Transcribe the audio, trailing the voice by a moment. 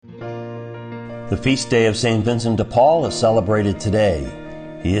The feast day of St. Vincent de Paul is celebrated today.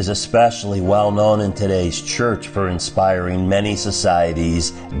 He is especially well known in today's church for inspiring many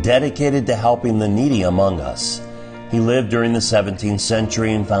societies dedicated to helping the needy among us. He lived during the 17th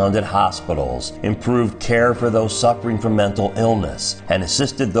century and founded hospitals, improved care for those suffering from mental illness, and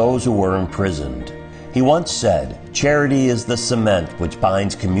assisted those who were imprisoned. He once said, "Charity is the cement which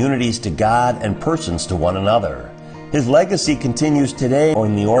binds communities to God and persons to one another." His legacy continues today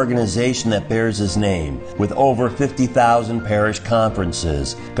in the organization that bears his name, with over 50,000 parish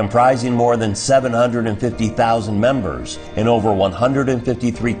conferences, comprising more than 750,000 members in over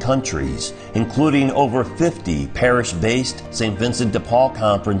 153 countries, including over 50 parish-based St. Vincent de Paul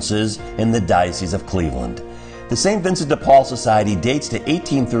conferences in the Diocese of Cleveland. The St. Vincent de Paul Society dates to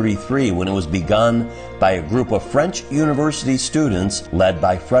 1833 when it was begun by a group of French university students led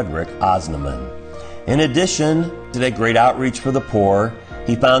by Frederick Osnaman. In addition to that great outreach for the poor,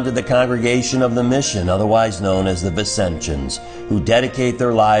 he founded the Congregation of the Mission, otherwise known as the Vincentians, who dedicate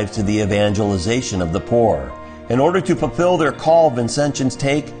their lives to the evangelization of the poor. In order to fulfill their call, Vincentians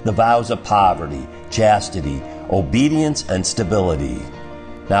take the vows of poverty, chastity, obedience, and stability.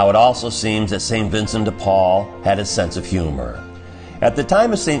 Now, it also seems that St. Vincent de Paul had a sense of humor. At the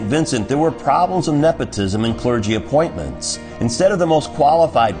time of St. Vincent, there were problems of nepotism in clergy appointments. Instead of the most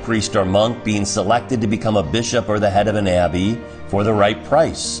qualified priest or monk being selected to become a bishop or the head of an abbey for the right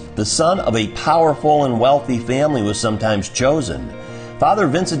price, the son of a powerful and wealthy family was sometimes chosen. Father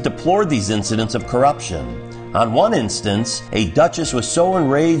Vincent deplored these incidents of corruption. On one instance, a duchess was so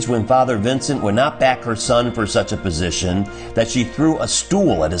enraged when Father Vincent would not back her son for such a position that she threw a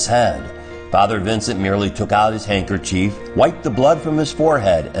stool at his head. Father Vincent merely took out his handkerchief, wiped the blood from his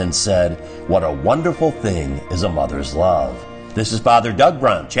forehead, and said, "What a wonderful thing is a mother's love." This is Father Doug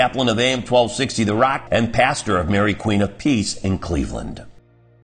Brown, chaplain of AM 1260 The Rock and pastor of Mary Queen of Peace in Cleveland.